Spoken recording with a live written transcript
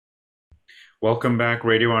Welcome back,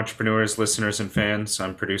 radio entrepreneurs, listeners, and fans.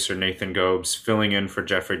 I'm producer Nathan Gobes, filling in for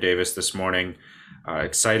Jeffrey Davis this morning.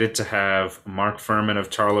 Excited to have Marc Furman of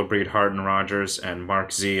Tarlow, Hart, and Rodgers and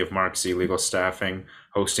Marc Z of Marc Z Legal Staffing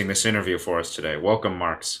hosting this interview for us today. Welcome,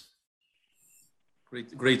 Marks.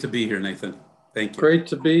 Great to be here, Nathan. Thank you. Great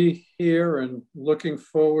to be here and looking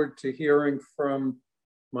forward to hearing from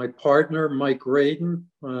my partner, Mike Radin,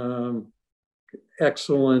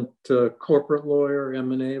 excellent corporate lawyer,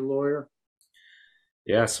 M&A lawyer.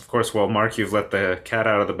 Yes, of course. Well, Marc, you've let the cat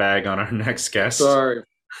out of the bag on our next guest. Sorry.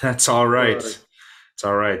 That's all right. Sorry. It's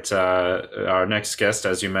all right. Our next guest,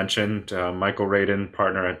 as you mentioned, Michael Radin,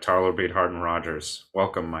 partner at Tarlow, Hart, and Rodgers.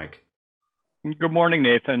 Welcome, Mike. Good morning,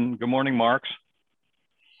 Nathan. Good morning, Mark.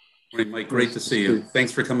 Morning, Mike. Great to see you.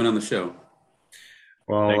 Thanks for coming on the show.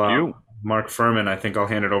 Well, thank you. Marc Furman, I think I'll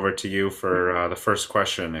hand it over to you for the first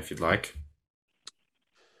question, if you'd like.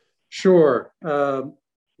 Sure.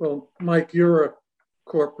 Well, Mike, you're a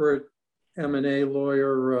corporate M&A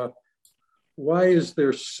lawyer. Why is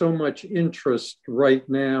there so much interest right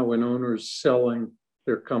now in owners selling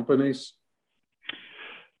their companies?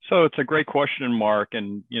 So it's a great question, Mark.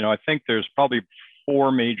 And, I think there's probably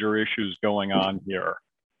four major issues going on here.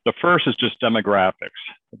 The first is just demographics.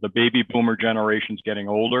 The baby boomer generation's getting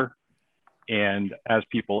older. And as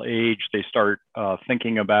people age, they start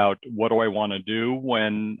thinking about, what do I want to do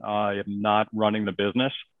when I am not running the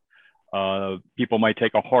business? People might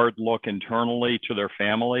take a hard look internally to their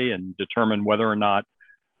family and determine whether or not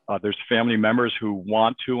there's family members who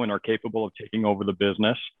want to and are capable of taking over the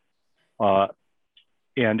business.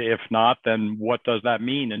 And if not, then what does that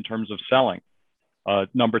mean in terms of selling?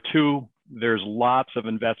 Number two, there's lots of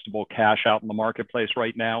investable cash out in the marketplace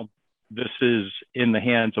right now. This is in the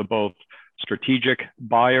hands of both strategic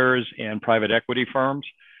buyers and private equity firms.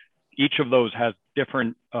 Each of those has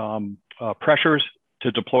different pressures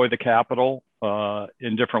to deploy the capital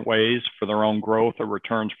in different ways for their own growth or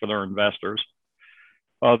returns for their investors.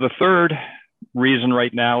 The third reason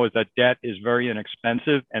right now is that debt is very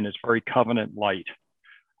inexpensive and it's very covenant light.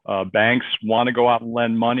 Banks want to go out and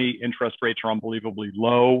lend money. Interest rates are unbelievably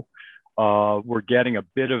low. We're getting a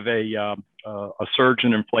bit of a surge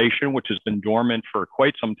in inflation, which has been dormant for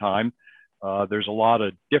quite some time. There's a lot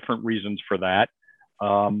of different reasons for that.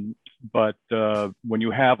 But when you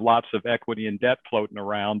have lots of equity and debt floating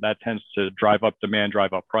around, that tends to drive up demand,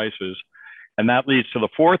 drive up prices. And that leads to the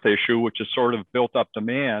fourth issue, which is sort of built up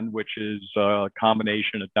demand, which is a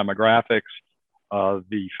combination of demographics,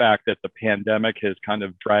 the fact that the pandemic has kind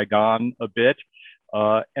of dragged on a bit.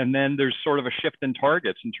 And then there's sort of a shift in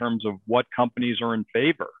targets in terms of what companies are in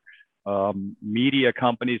favor. Media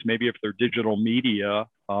companies, maybe if they're digital media,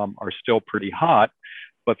 are still pretty hot.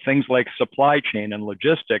 But things like supply chain and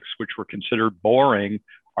logistics, which were considered boring,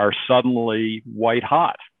 are suddenly white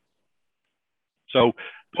hot. So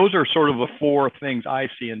those are sort of the four things I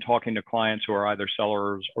see in talking to clients who are either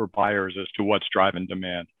sellers or buyers as to what's driving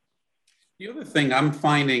demand. The other thing I'm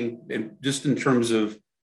finding, just in terms of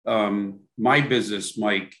my business,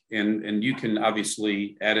 Mike, and you can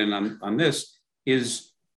obviously add in on this,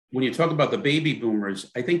 is when you talk about the baby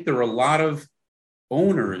boomers, I think there are a lot of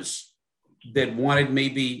owners that wanted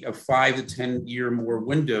maybe a 5 to 10 year more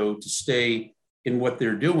window to stay in what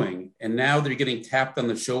they're doing. And now they're getting tapped on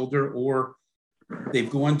the shoulder, or they've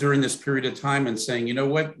gone during this period of time and saying, you know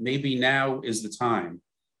what, maybe now is the time,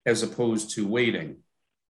 as opposed to waiting.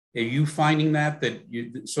 Are you finding that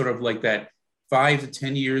you sort of like that 5 to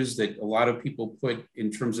 10 years that a lot of people put in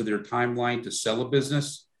terms of their timeline to sell a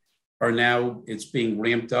business are now, it's being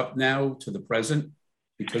ramped up now to the present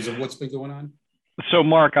because of what's been going on? So,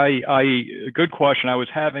 Mark, good question. I was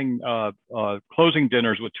having closing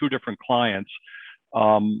dinners with two different clients,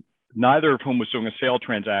 neither of whom was doing a sale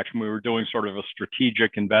transaction. We were doing sort of a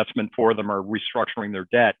strategic investment for them or restructuring their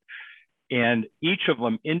debt. And each of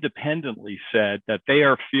them independently said that they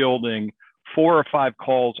are fielding 4 or 5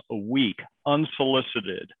 calls a week,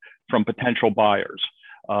 unsolicited, from potential buyers.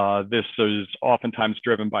 This is oftentimes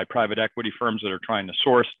driven by private equity firms that are trying to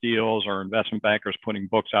source deals or investment bankers putting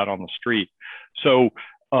books out on the street. So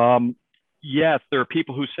yes, there are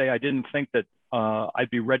people who say, I didn't think that I'd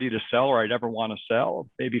be ready to sell or I'd ever want to sell.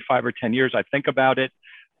 Maybe 5 or 10 years, I think about it.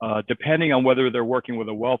 Depending on whether they're working with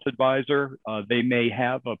a wealth advisor, they may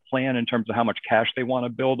have a plan in terms of how much cash they want to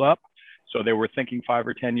build up. So they were thinking 5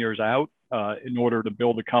 or 10 years out in order to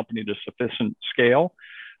build a company to sufficient scale.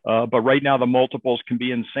 But right now, the multiples can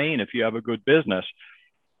be insane if you have a good business.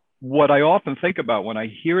 What I often think about when I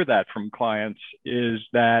hear that from clients is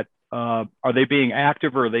that, are they being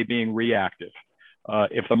active or are they being reactive?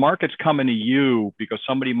 If the market's coming to you because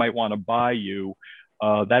somebody might want to buy you,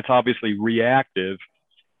 that's obviously reactive.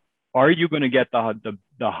 Are you going to get the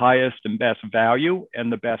highest and best value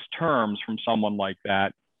and the best terms from someone like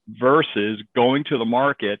that versus going to the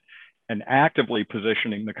market and actively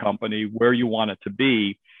positioning the company where you want it to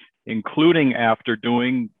be, including after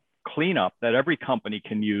doing cleanup that every company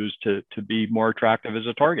can use to be more attractive as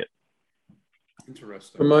a target?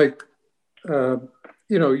 Interesting. Mike,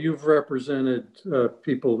 you've represented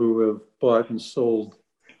people who have bought and sold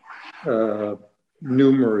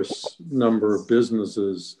numerous number of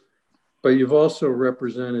businesses, but you've also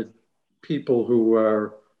represented people who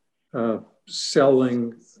are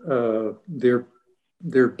selling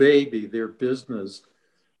their baby, their business,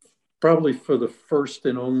 probably for the first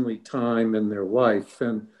and only time in their life.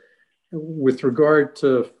 And with regard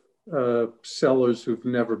to sellers who've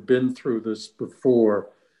never been through this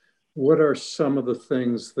before, what are some of the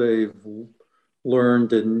things they've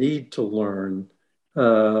learned and need to learn,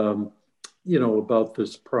 about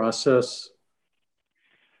this process?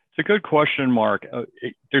 It's a good question, Mark.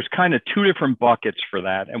 There's kind of two different buckets for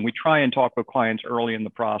that. And we try and talk with clients early in the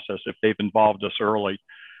process if they've involved us early.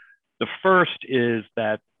 The first is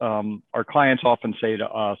that our clients often say to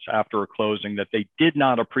us after a closing that they did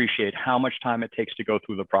not appreciate how much time it takes to go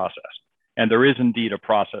through the process. And there is indeed a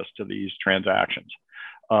process to these transactions.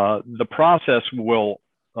 The process will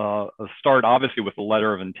start obviously with a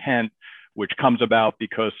letter of intent, which comes about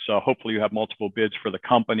because hopefully you have multiple bids for the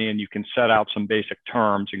company and you can set out some basic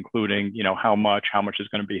terms, including, how much is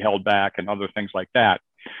going to be held back and other things like that.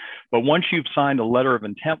 But once you've signed a letter of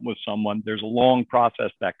intent with someone, there's a long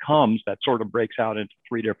process that comes that sort of breaks out into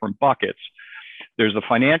three different buckets. There's the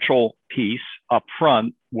financial piece up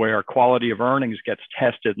front where quality of earnings gets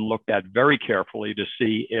tested and looked at very carefully to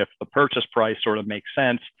see if the purchase price sort of makes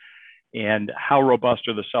sense and how robust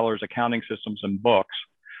are the seller's accounting systems and books.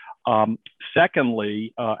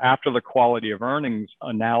 Secondly, after the quality of earnings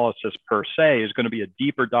analysis per se is going to be a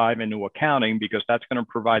deeper dive into accounting because that's going to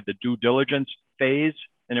provide the due diligence phase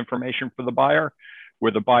and information for the buyer,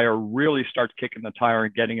 where the buyer really starts kicking the tire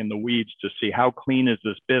and getting in the weeds to see how clean is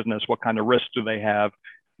this business, what kind of risks do they have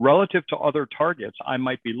relative to other targets I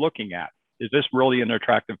might be looking at. Is this really an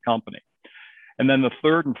attractive company? And then the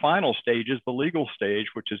third and final stage is the legal stage,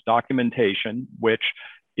 which is documentation, which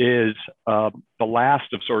is the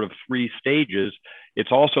last of sort of three stages.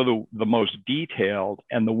 It's also the most detailed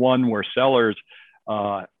and the one where sellers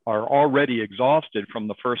are already exhausted from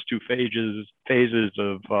the first two phases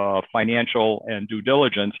of financial and due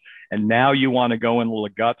diligence. And now you want to go into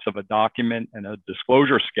the guts of a document and a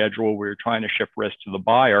disclosure schedule where you're trying to shift risk to the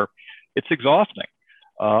buyer. It's exhausting.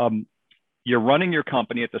 You're running your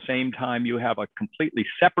company at the same time you have a completely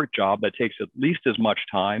separate job that takes at least as much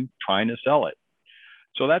time trying to sell it.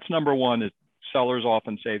 So that's number one, is sellers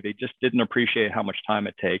often say they just didn't appreciate how much time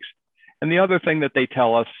it takes. And the other thing that they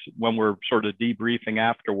tell us when we're sort of debriefing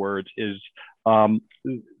afterwards is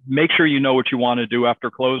make sure you know what you want to do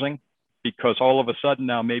after closing, because all of a sudden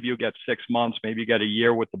now maybe you get 6 months, maybe you get a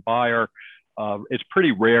year with the buyer. It's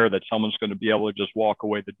pretty rare that someone's going to be able to just walk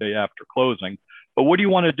away the day after closing. But what do you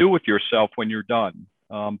want to do with yourself when you're done?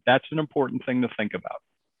 That's an important thing to think about.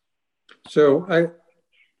 So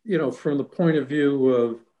from the point of view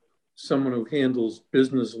of someone who handles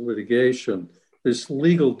business litigation, this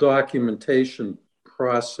legal documentation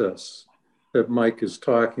process that Mike is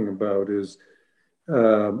talking about is,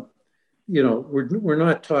 we're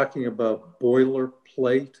not talking about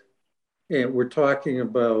boilerplate, and we're talking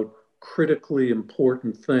about critically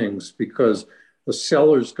important things because the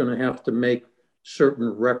seller's going to have to make certain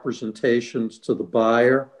representations to the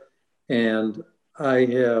buyer. And I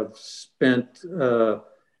have spent a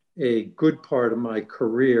good part of my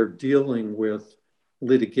career dealing with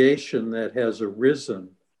litigation that has arisen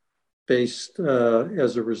based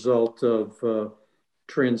as a result of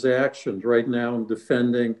transactions. Right now, I'm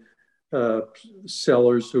defending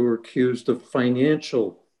sellers who are accused of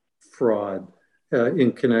financial fraud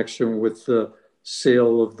in connection with the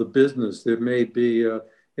sale of the business. There may be an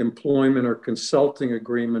employment or consulting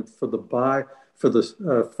agreement for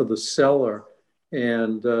the seller,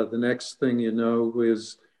 and the next thing you know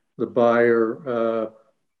is the buyer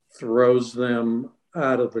throws them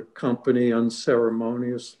out of the company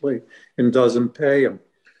unceremoniously and doesn't pay them.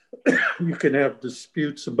 You can have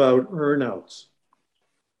disputes about earnouts,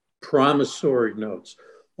 promissory notes,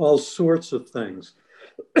 all sorts of things.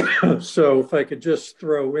 So if I could just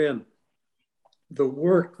throw in the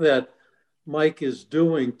work that Mike is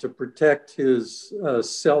doing to protect his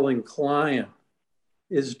selling client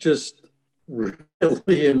is just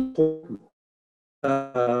really important.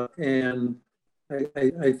 And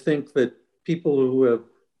I think that people who have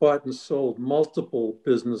bought and sold multiple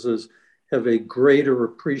businesses have a greater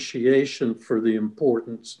appreciation for the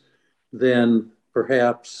importance than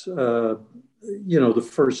perhaps, the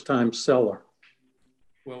first-time seller.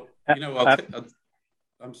 Well,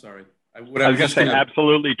 I'm sorry. I was going to say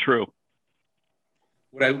absolutely true.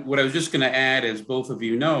 What I was just going to add, as both of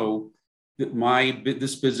you know, that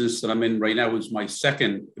this business that I'm in right now was my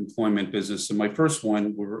second employment business, and my first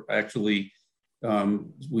one were actually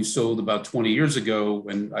we sold about 20 years ago,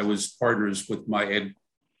 and I was partners with I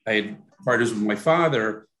had partners with my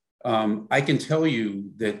father. I can tell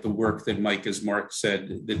you that the work that Mike, as Marc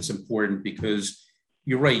said, that's important, because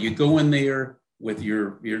you're right. You go in there with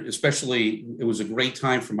your especially, it was a great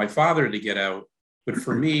time for my father to get out. But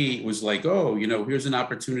for me, it was like, oh, here's an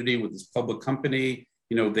opportunity with this public company.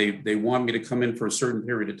 They want me to come in for a certain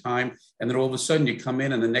period of time. And then all of a sudden you come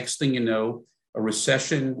in, and the next thing you know, a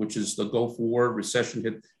recession, which is the Gulf War recession,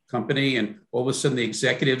 hit the company. And all of a sudden the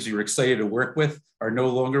executives you're excited to work with are no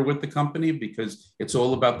longer with the company, because it's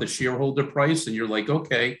all about the shareholder price. And you're like,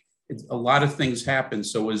 okay, a lot of things happen.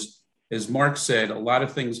 So as Marc said, a lot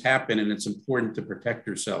of things happen, and it's important to protect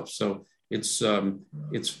yourself. So it's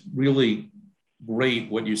really great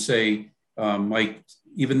what you say, Mike,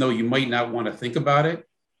 even though you might not want to think about it.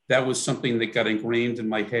 That was something that got ingrained in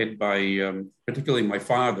my head by particularly my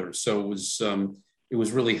father. So it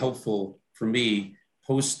was really helpful for me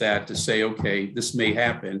post that to say, okay, this may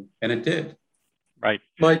happen, and it did. Right.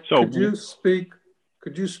 Mike, so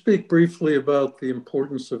could you speak briefly about the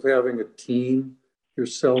importance of having a team you're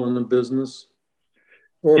selling a business,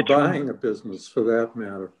 or buying a business for that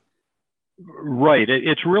matter? Right.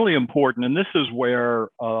 It's really important. And this is where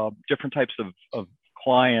different types of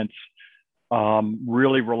clients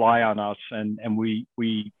really rely on us. And we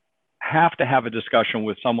have to have a discussion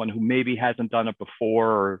with someone who maybe hasn't done it before,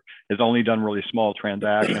 or has only done really small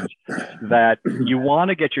transactions, that you want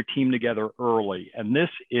to get your team together early. And this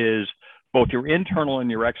is both your internal and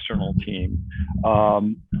your external team.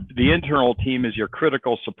 The internal team is your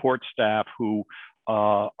critical support staff who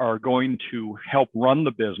are going to help run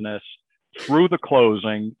the business through the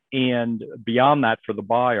closing and beyond that for the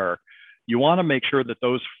buyer. You want to make sure that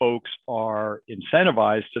those folks are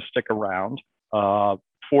incentivized to stick around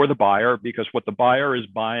for the buyer, because what the buyer is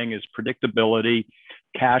buying is predictability,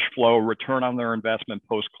 cash flow, return on their investment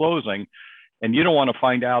post-closing. And you don't want to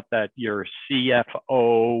find out that your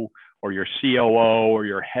CFO or your COO or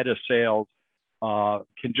your head of sales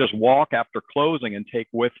can just walk after closing and take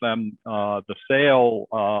with them the sale,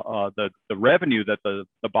 the revenue that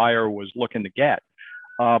the buyer was looking to get.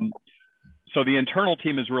 So the internal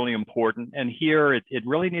team is really important. And here it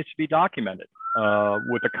really needs to be documented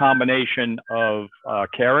with a combination of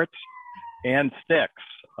carrots and sticks.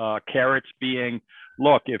 Carrots being,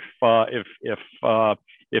 look, if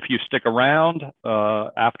you stick around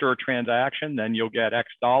after a transaction, then you'll get X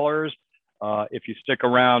dollars. If you stick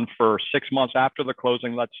around for 6 months after the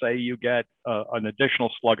closing, let's say, you get an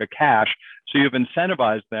additional slug of cash. So you've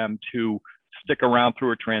incentivized them to stick around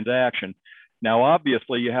through a transaction. Now,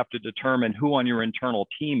 obviously, you have to determine who on your internal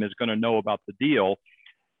team is going to know about the deal.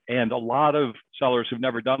 And a lot of sellers who've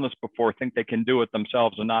never done this before think they can do it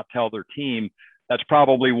themselves and not tell their team. That's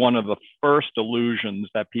probably one of the first illusions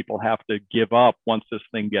that people have to give up once this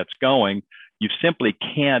thing gets going. You simply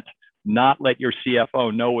can't not let your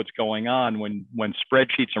CFO know what's going on when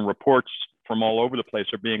spreadsheets and reports from all over the place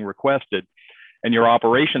are being requested. And your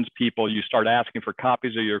operations people, you start asking for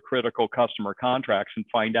copies of your critical customer contracts and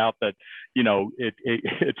find out that,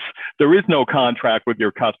 there is no contract with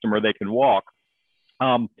your customer they can walk.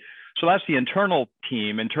 So that's the internal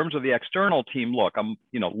team. In terms of the external team, look, I'm,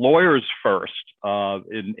 lawyers first. Of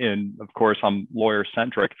course, I'm lawyer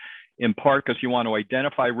centric, in part because you want to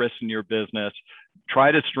identify risks in your business,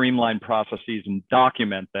 try to streamline processes and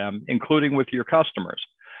document them, including with your customers.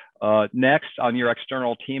 Next on your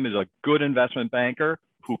external team is a good investment banker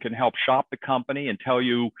who can help shop the company and tell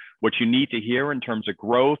you what you need to hear in terms of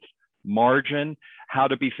growth, margin, how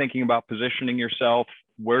to be thinking about positioning yourself,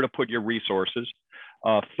 where to put your resources.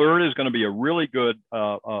 Third is going to be a really good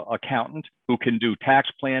accountant who can do tax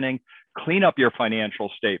planning, clean up your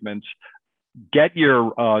financial statements, get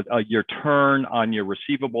your turn on your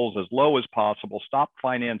receivables as low as possible, stop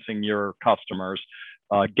financing your customers,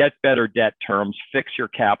 get better debt terms, fix your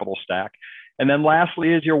capital stack. And then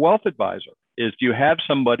lastly is your wealth advisor. Do you have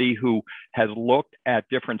somebody who has looked at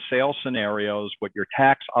different sales scenarios, what your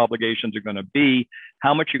tax obligations are going to be,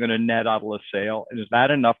 how much you're going to net out of the sale, and is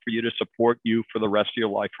that enough for you to support you for the rest of your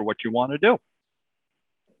life for what you want to do?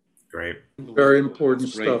 Great. Very important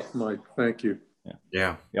stuff, Mike. Thank you.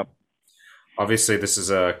 Yeah. Yep. Obviously, this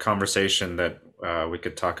is a conversation that we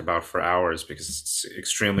could talk about for hours, because it's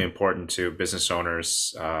extremely important to business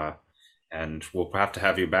owners, and we'll have to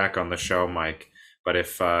have you back on the show, Mike. But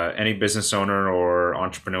if any business owner or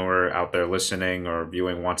entrepreneur out there listening or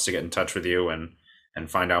viewing wants to get in touch with you and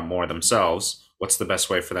find out more themselves, what's the best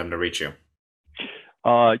way for them to reach you?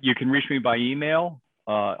 You can reach me by email.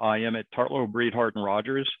 I am at Tarlow, Breed, Hart, and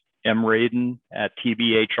Rodgers, Radin at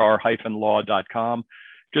TBHR-law.com.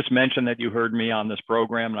 Just mention that you heard me on this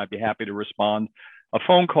program, and I'd be happy to respond. A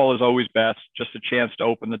phone call is always best, just a chance to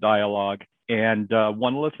open the dialogue. And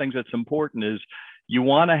one of the things that's important is you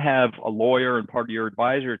want to have a lawyer and part of your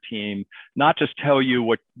advisor team not just tell you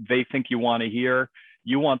what they think you want to hear.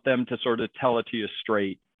 You want them to sort of tell it to you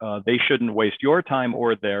straight. They shouldn't waste your time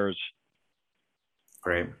or theirs.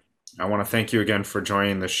 Great. I want to thank you again for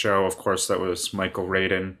joining the show. Of course, that was Michael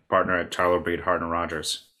Radin, partner at Tarlow, Breed, Hart, and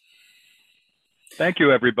Rodgers. Thank you,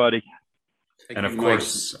 everybody. And of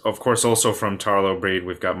course, also from Tarlow Breed,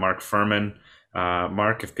 we've got Marc Furman.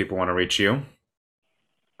 Marc, if people want to reach you.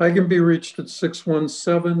 I can be reached at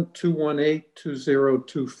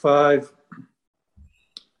 617-218-2025.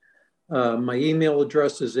 My email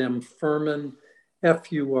address is mfurman, Furman, at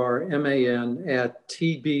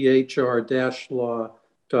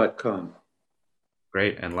tbhr-law.com.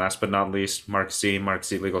 Great. And last but not least, Marc Z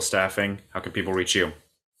Legal Staffing. How can people reach you?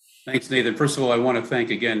 Thanks, Nathan. First of all, I want to thank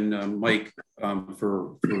again Mike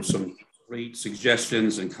for some great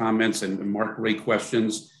suggestions and comments, and Marc, great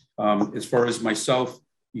questions. As far as myself,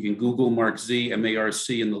 you can Google Marc Z,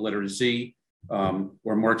 M-A-R-C and the letter Z, or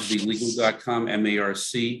marczlegal.com,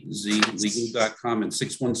 marczlegal.com, and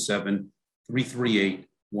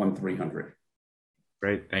 617-338-1300.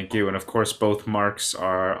 Great, thank you. And of course, both Marcs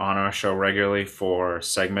are on our show regularly for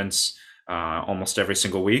segments almost every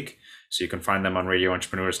single week. So you can find them on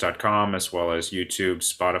radioentrepreneurs.com, as well as YouTube,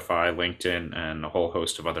 Spotify, LinkedIn, and a whole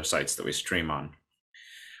host of other sites that we stream on.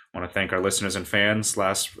 I want to thank our listeners and fans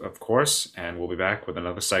last, of course, and we'll be back with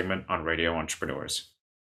another segment on Radio Entrepreneurs.